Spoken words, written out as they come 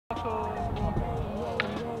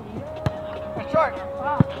Short. Serve.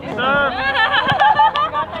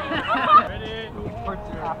 Ready.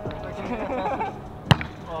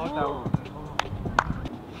 Oh, no.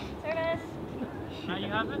 Service. Now you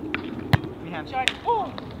have it? We have Short.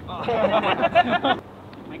 Oh.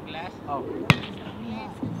 My glass. Oh.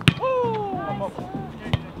 Over.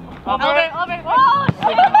 Oh,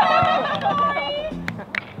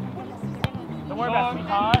 Don't worry about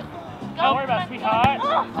sweetheart. Don't worry about sweetheart.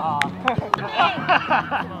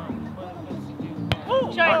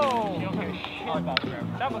 Short.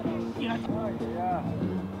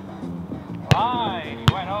 Right.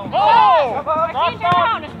 Went home. Oh! Change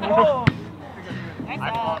around. Nice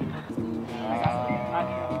up.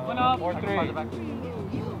 Went up. 4-3.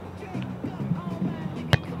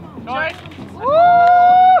 Short. Woo!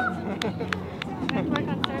 Nice work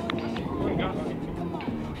on serve.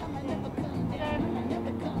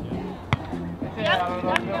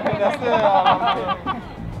 That's it.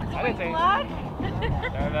 I didn't say Block.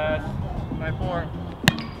 Nervous. My 4.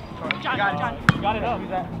 John. You got it up. Who's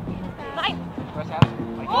that? Nice. Press out.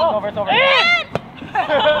 Oh. It's over. In!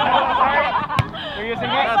 You're using it?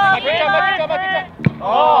 Nice Good job.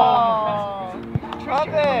 Oh! Drop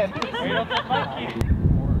it!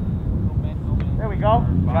 There we go.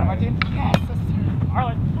 Got it, Martin? Yes.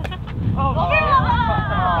 Arlen. Oh.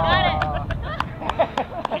 Got it.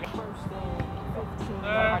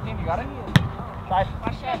 Martin, you got it? Side.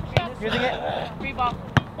 Watch it. Using it? Free ball.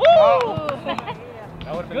 Woo!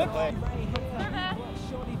 That would have been a play.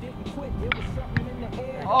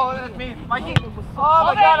 Oh, that's me. Mikey. Oh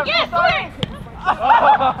my God, I'm yes, so sorry.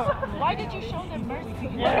 Why did you show them mercy?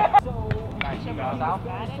 Nice, you got it.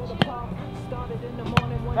 Mad at you. You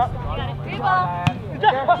got it. Free ball.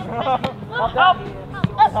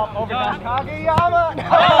 Up, over that. Kageyama!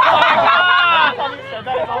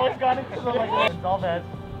 That is always gone into the like Gonzalez.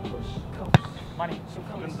 Money.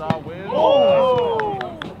 Gonzalez. Oh!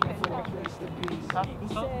 Coast to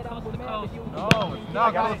coast.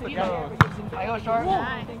 No, coast to coast. I go short.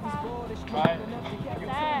 Nice. Right.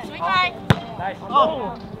 Sweet guy. Nice.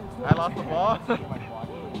 Oh! I lost the ball.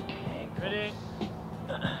 Ready?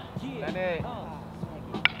 Send it.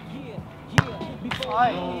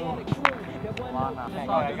 I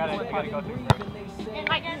got it. Go through. And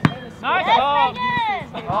Megan. Nice. Yes, Oh.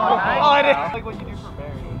 Megan. Oh, nice. I didn't like what you do for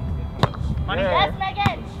Barry. Money. Yes,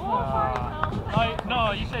 Megan.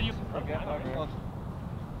 No, you said you. Okay. Oh.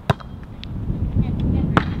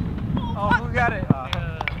 Oh, who got it?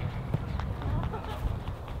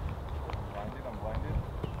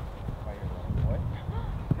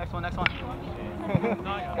 Next one. Got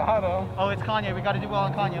him. Oh, it's Kanye. We got to do well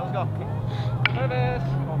on Kanye. Let's go. Service.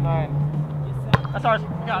 Oh, 9. That's ours. We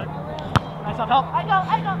got it. Nice up, help. I go.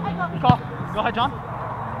 Good call. Go ahead, John.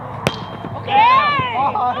 Okay.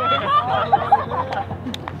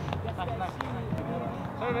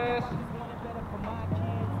 Service.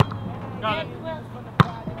 Got it. Will.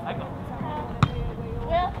 I go.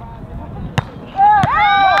 Will.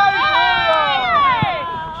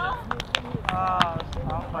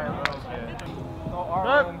 I'll play a little kid. So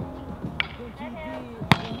Arlen.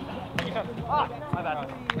 My bad.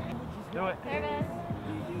 Do it. Service.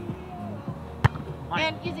 Mine.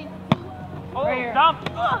 And easy. Oh, Right here. dump.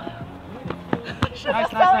 Nice.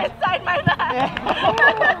 Inside my bag.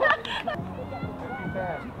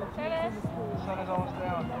 Service. Sun is almost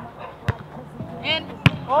down. In.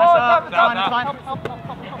 Oh, Nice up. it's Fine, up. it's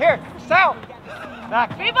fine. Here, south.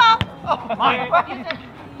 Back. Free ball. Oh, Mine. Use it.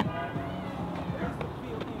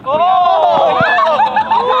 Oh!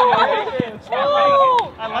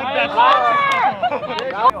 I like that.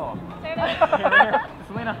 Service.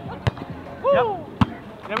 Selena. Yep.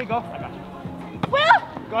 There we go. I got you. Will.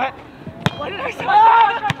 Go ahead. What did I say?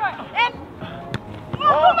 In.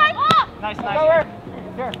 Oh my God. Nice. Recover.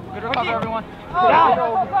 Here. Good recover, everyone. Oh, Down.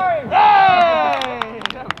 so sorry. Hey!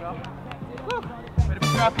 There we go. Way to be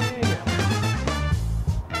scrappy.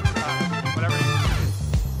 Whatever you.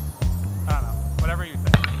 I don't know. Whatever you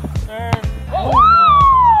think. Serve. Oh.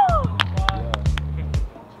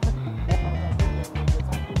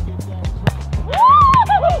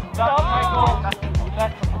 Stop, Michael.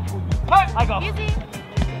 I go. Easy.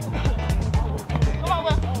 Come on,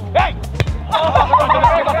 Will. Hey!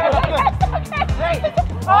 Hey.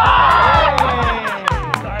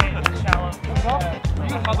 Sorry, it's shallow.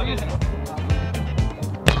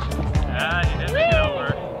 Yeah, you did make it over.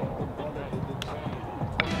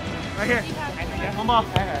 Right here. One ball.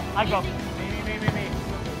 I go. Me.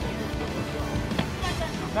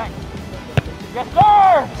 Back. Yes,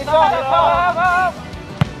 sir! It's up.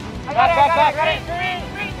 I got it. Back. Three.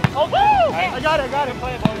 Oh, woo! I got it.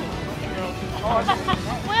 Play it, boys.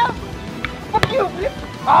 Will. Fuck you!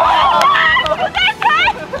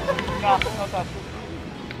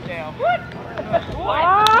 Damn. What?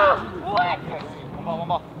 One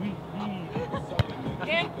ball.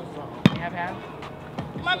 Again. You have hands?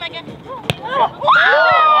 Come on, Megan. Oh!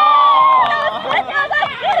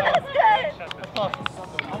 That's good.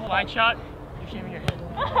 Line shot. You're shaving your head.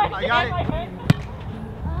 I got it.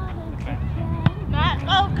 Matt,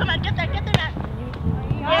 oh, come on, get there, Matt.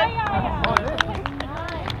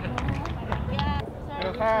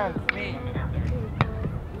 Good hands. Me.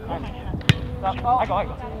 Oh my God. I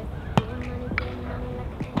go.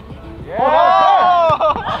 Yeah. Oh!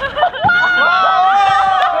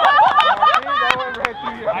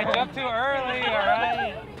 I jumped too early,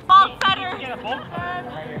 alright. Ball setter. Get a ball.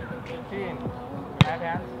 15. Have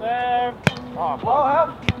hands. Serve. Oh,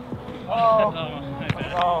 help. Oh.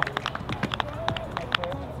 Oh.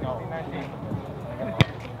 19.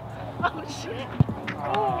 Oh, shit.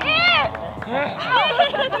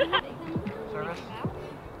 Service.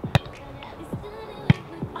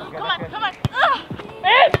 Oh, come on.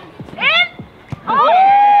 In!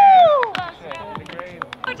 Oh!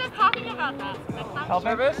 We're just talking about that.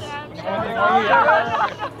 Service?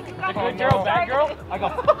 Good girl, bad girl. I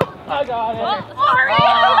got it. Sorry. I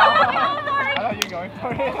thought you were going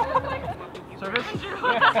for it. Service?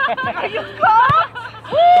 Are you gone?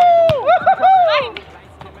 Woo!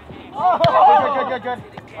 Good.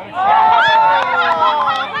 I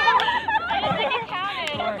didn't think it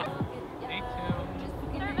counted.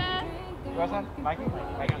 8-2. Service. You want some? Mikey?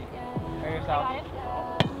 Maybe yourself.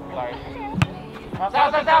 Sorry. Down!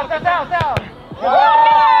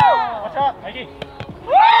 Watch out! Mikey.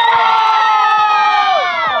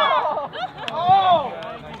 Oh!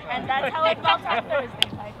 And that's how it felt on Thursday,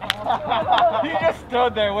 He just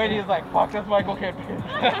stood there waiting. He's like, fuck, this Michael can't be.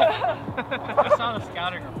 I saw the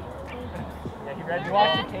scouting report. Yeah, he read. You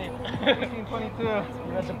watched the tape. 1822. He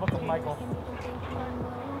read the book of Michael.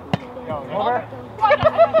 Go. Over.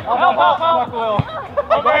 Help. Will.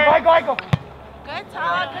 Go. Good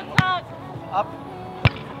talk. Up.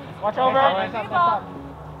 Watch over. Tap ball.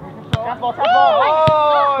 Tap ball. Go.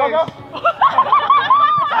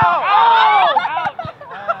 Out!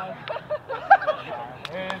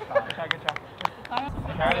 Good shot.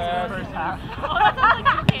 First half. Oh, that sounds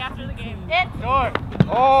like okay after the game.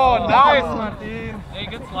 Oh, nice, Martin. Hey,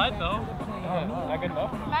 good slide though. Not good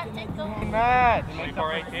enough. Matt, take the Matt.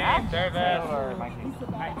 24-18. Service.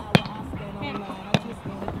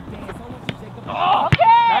 Oh.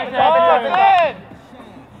 Okay. Nice. Nice.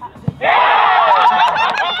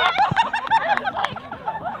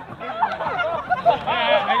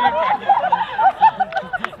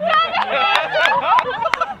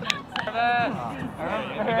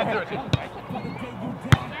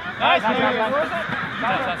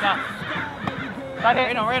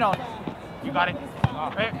 Right on. You got it.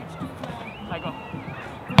 Right. I go.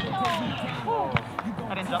 I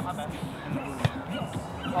didn't jump. My bad.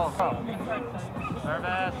 Oh, come.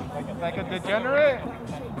 Service. Like a degenerate.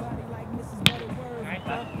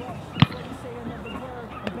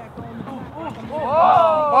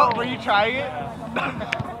 Oh, were you trying it?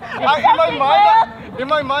 In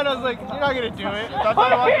my mind, I was like, you're not gonna do it. That's why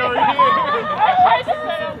I walked over here.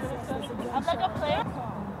 I'm like a player.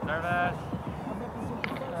 Service.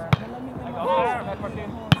 I go.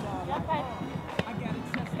 Yeah, fine.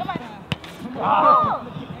 Come on. Oh.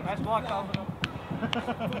 Nice block, Salvador.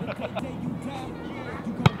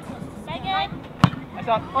 Megan. Nice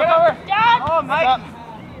up. Over. Dad. Oh, Mike.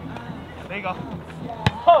 There you go.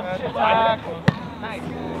 Oh, shit. Nice.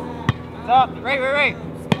 It's up. Right.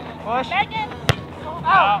 Push. Megan.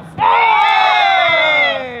 Out. Hey!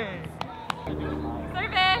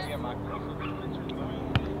 Service.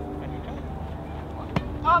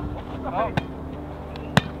 Up.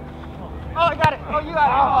 Oh, I got it. Oh, you got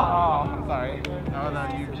it. Oh, I'm sorry. No,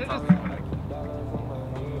 you should just...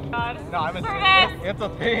 No, I'm a thing. It's a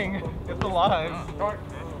thing. It's alive.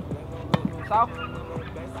 South.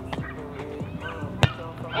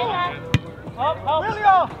 Up. Really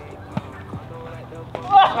off.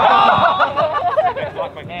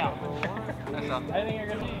 Block my hand. Nice up. I think you're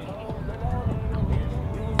gonna need.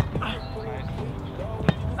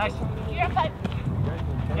 Nice. You're five.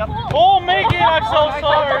 Yep. Oh, Megan, I'm so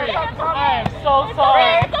sorry. I am so sorry.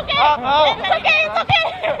 It's okay. Up. It's okay.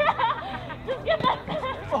 Just get that.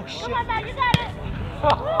 Oh, shit. Come on, Matt, you got it.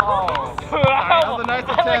 Oh. That was a nice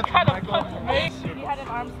attempt, Michael. You had an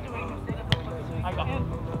arm doing instead of I got it.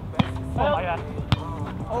 Oh my god.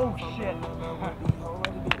 Oh, shit.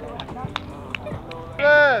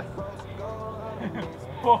 Yes.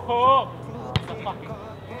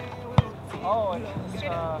 Oh, it's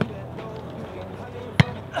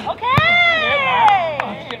Okay.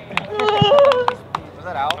 Was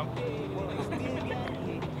that out?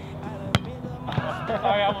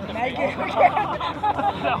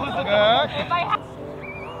 That was a Good. If I have...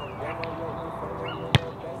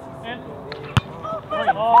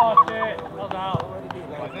 Oh shit, that was out.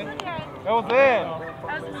 Was it? That That was in.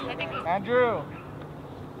 was a I think Andrew.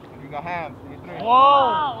 You got hands. You three. Whoa!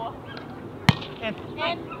 Wow. And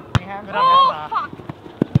And... Three hands. Good Oh, up, fuck.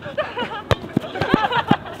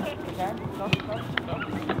 Hands. Stop, stop.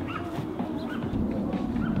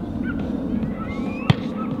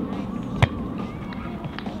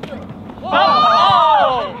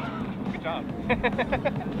 oh! Good job.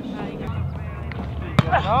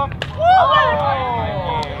 Oh, Oh.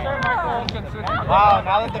 Sir Michael. Wow,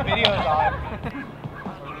 now that the video is on.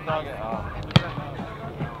 Where's the dog at? Oh.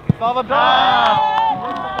 It's all the dog!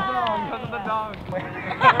 Because of the dog.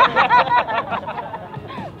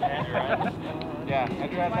 Yeah,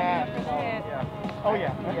 Andrew has hands. Oh,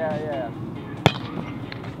 yeah. Yeah.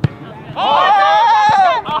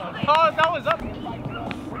 Oh, that was up.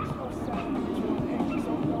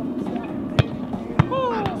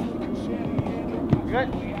 Good.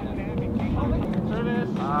 Service.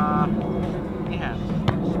 He has.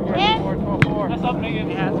 And... 4. That's up, Megan.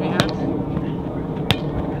 He has.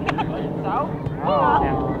 Oh.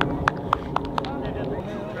 Oh!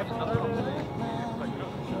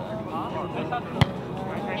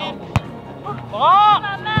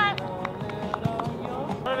 Mama.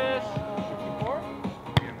 Service.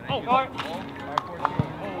 Oh, Short.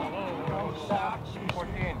 14.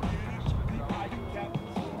 14. Nice.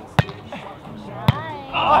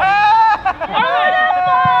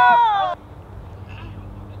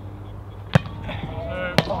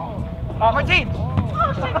 Oh, 14.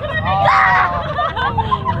 Oh, shit, come on,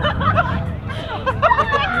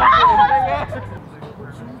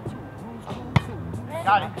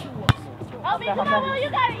 Got it. Help me, come on, Will, you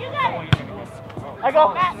got it. I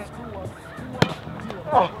go.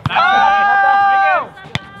 Oh. Nice.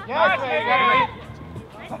 Yes,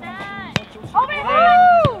 Nice, Nice. Over.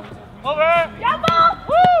 Over. Yeah, ball.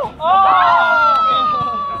 Woo!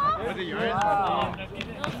 Was it yours?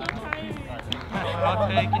 I'll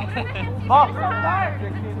take it. Ball.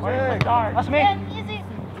 That's me. Easy.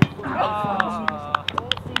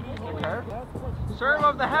 Serve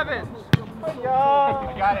of the heavens. I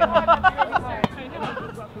got it.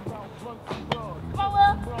 Come on,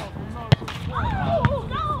 Will.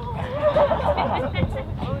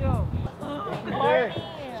 Oh,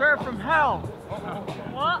 Serve from hell.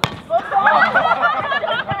 What?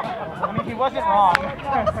 I mean, he wasn't wrong.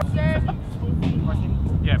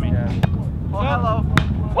 Yeah, me. Oh, hello.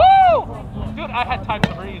 Woo! Dude, I had time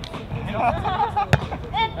to breathe.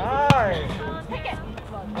 Nice. Take it.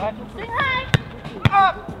 What? Sing high.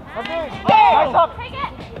 Up. Okay. Oh. Nice up. Take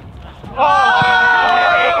it.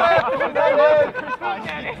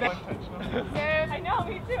 I know,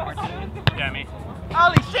 me too. I thought it was Yeah, me.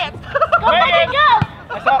 Holy shit. Go, Megan, go.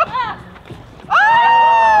 Nice up.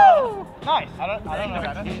 Oh! Nice. I don't know.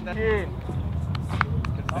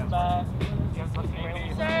 Come back.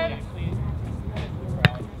 Serve.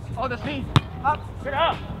 Oh, that's me. Up. Get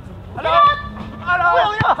up. Hello. Hello.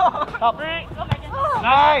 Up. Three. Go, Megan.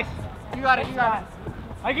 Nice. You got it.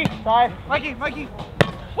 Mikey. Side. Mikey.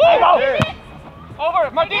 Woo! Go.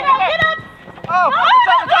 Over. Martin, Get up. Oh.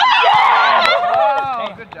 Yeah!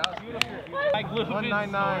 Oh, good job. I glued it.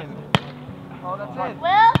 199. Oh, that's it.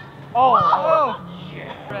 Will? Oh.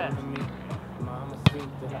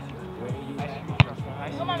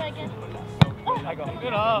 Come on, Megan. I go.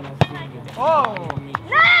 Get up. Oh.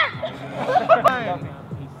 Nah!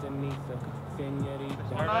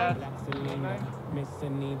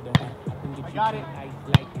 I got it.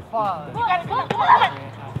 Fuck. You got it. Come on.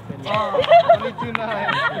 Oh, 22.9.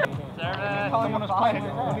 Someone was playing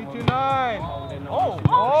it. 22.9. Oh.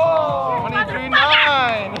 Oh. 23.9.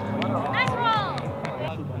 Nice roll.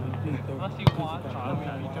 Unless you want.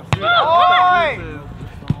 Oh.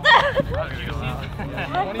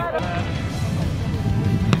 24.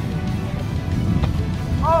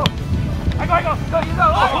 Oh. I go. Go, you go.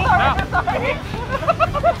 Oh, sorry.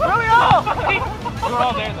 Really? We're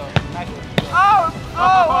all there though. Nice. Oh.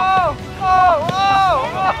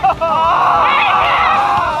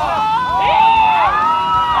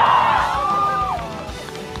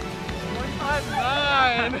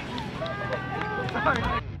 25.9.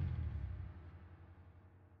 Sorry.